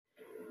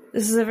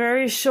This is a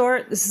very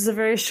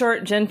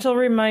short, gentle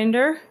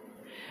reminder,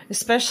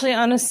 especially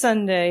on a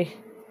Sunday.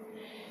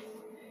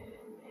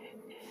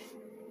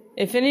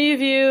 If any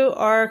of you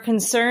are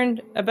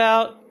concerned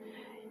about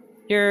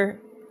your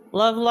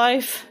love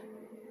life,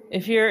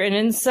 if you're an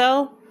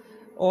incel,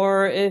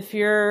 or if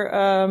you're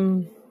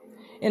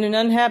in an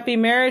unhappy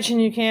marriage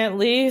and you can't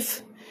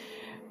leave,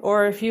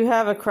 or if you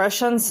have a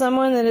crush on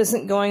someone that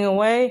isn't going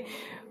away,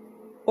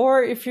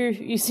 or if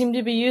you seem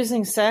to be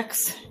using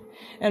sex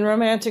and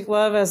romantic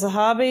love as a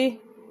hobby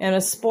and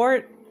a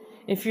sport,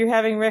 if you're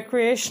having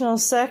recreational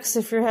sex,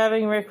 if you're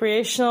having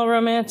recreational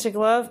romantic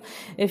love,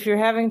 if you're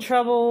having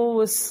trouble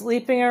with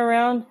sleeping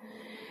around,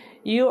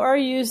 you are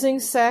using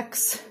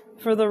sex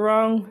for the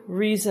wrong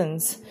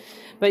reasons.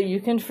 But you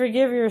can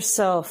forgive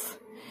yourself.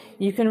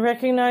 You can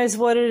recognize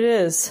what it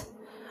is.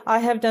 I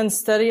have done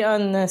study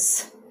on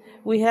this.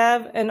 We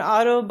have an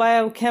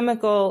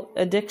autobiochemical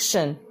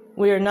addiction.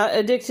 We are not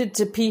addicted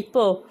to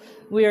people.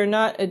 We are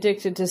not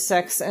addicted to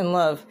sex and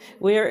love.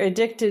 We are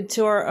addicted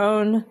to our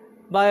own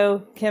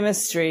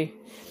biochemistry.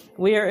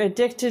 We are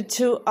addicted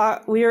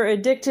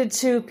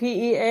to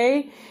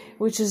PEA,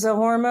 which is a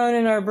hormone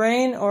in our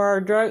brain, or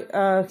our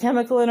drug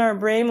chemical in our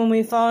brain when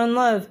we fall in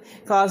love.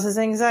 It causes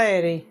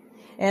anxiety,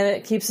 and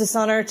it keeps us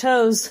on our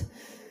toes,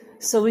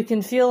 so we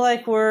can feel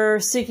like we're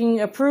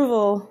seeking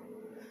approval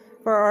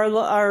for our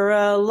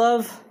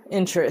love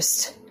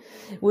interest.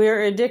 We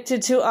are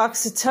addicted to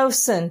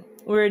oxytocin.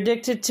 We're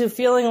addicted to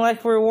feeling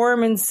like we're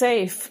warm and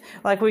safe,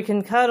 like we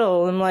can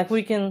cuddle and like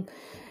we can,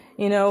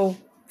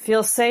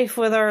 feel safe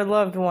with our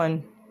loved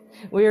one.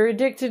 We are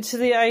addicted to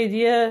the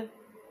idea.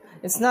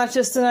 It's not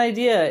just an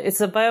idea.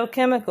 It's a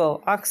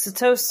biochemical,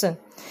 oxytocin.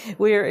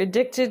 We are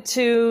addicted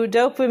to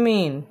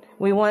dopamine.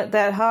 We want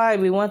that high.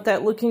 We want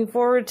that looking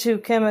forward to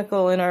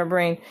chemical in our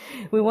brain.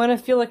 We want to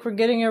feel like we're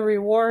getting a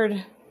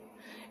reward.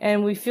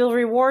 And we feel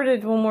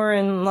rewarded when we're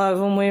in love,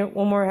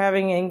 when we're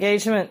having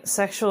engagement,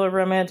 sexual or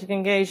romantic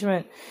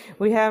engagement.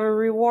 We have a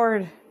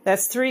reward.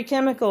 That's 3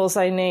 chemicals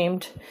I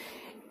named.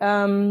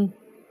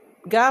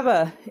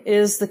 GABA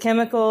is the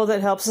chemical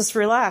that helps us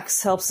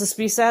relax, helps us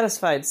be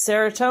satisfied.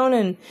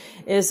 Serotonin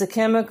is a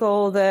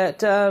chemical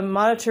that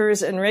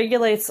monitors and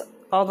regulates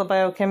all the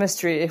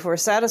biochemistry, if we're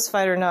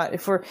satisfied or not,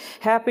 if we're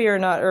happy or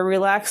not, or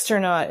relaxed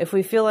or not, if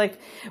we feel like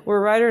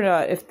we're right or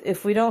not,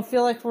 if we don't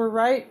feel like we're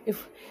right,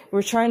 if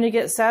we're trying to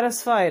get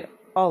satisfied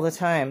all the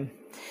time.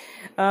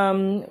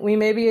 We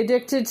may be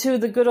addicted to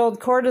the good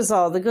old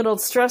cortisol, the good old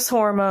stress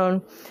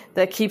hormone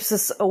that keeps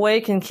us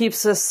awake and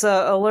keeps us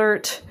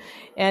alert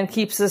and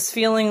keeps us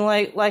feeling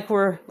like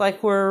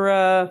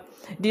we're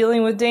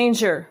dealing with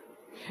danger.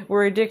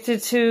 We're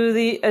addicted to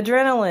the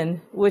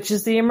adrenaline, which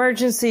is the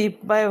emergency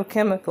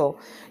biochemical.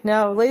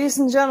 Now, ladies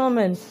and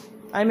gentlemen,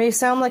 I may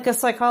sound like a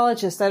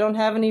psychologist. I don't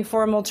have any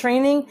formal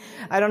training.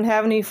 I don't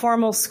have any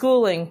formal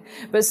schooling.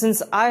 But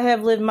since I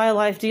have lived my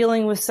life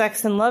dealing with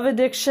sex and love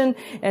addiction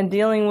and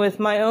dealing with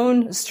my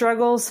own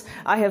struggles,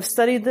 I have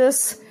studied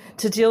this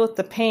to deal with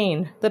the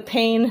pain. The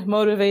pain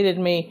motivated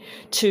me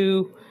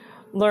to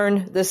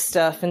learn this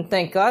stuff. And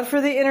thank God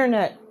for the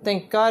internet.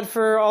 Thank God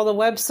for all the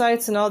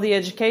websites and all the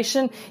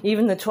education,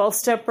 even the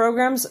 12-step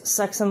programs,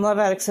 Sex and Love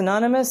Addicts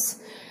Anonymous.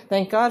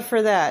 Thank God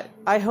for that.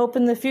 I hope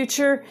in the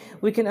future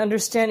we can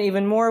understand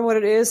even more what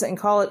it is and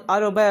call it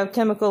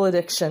autobiochemical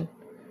addiction.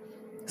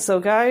 So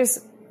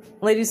guys,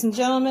 ladies and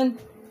gentlemen,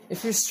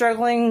 if you're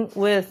struggling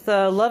with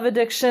love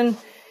addiction,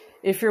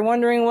 if you're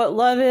wondering what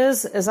love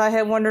is, as I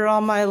have wondered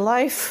all my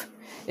life,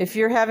 if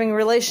you're having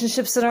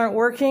relationships that aren't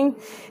working,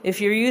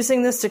 if you're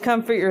using this to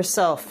comfort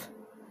yourself,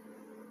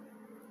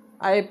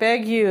 I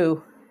beg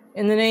you,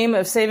 in the name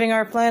of saving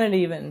our planet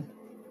even,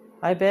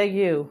 I beg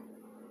you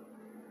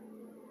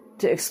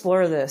to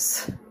explore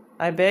this.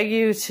 I beg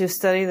you to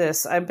study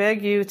this. I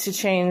beg you to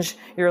change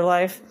your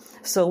life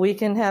so we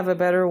can have a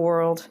better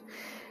world.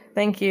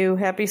 Thank you.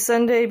 Happy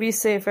Sunday. Be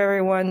safe,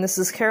 everyone. This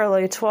is Carol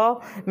A.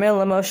 Twall,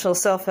 Male Emotional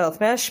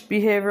Self-Health Mesh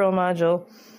Behavioral Module.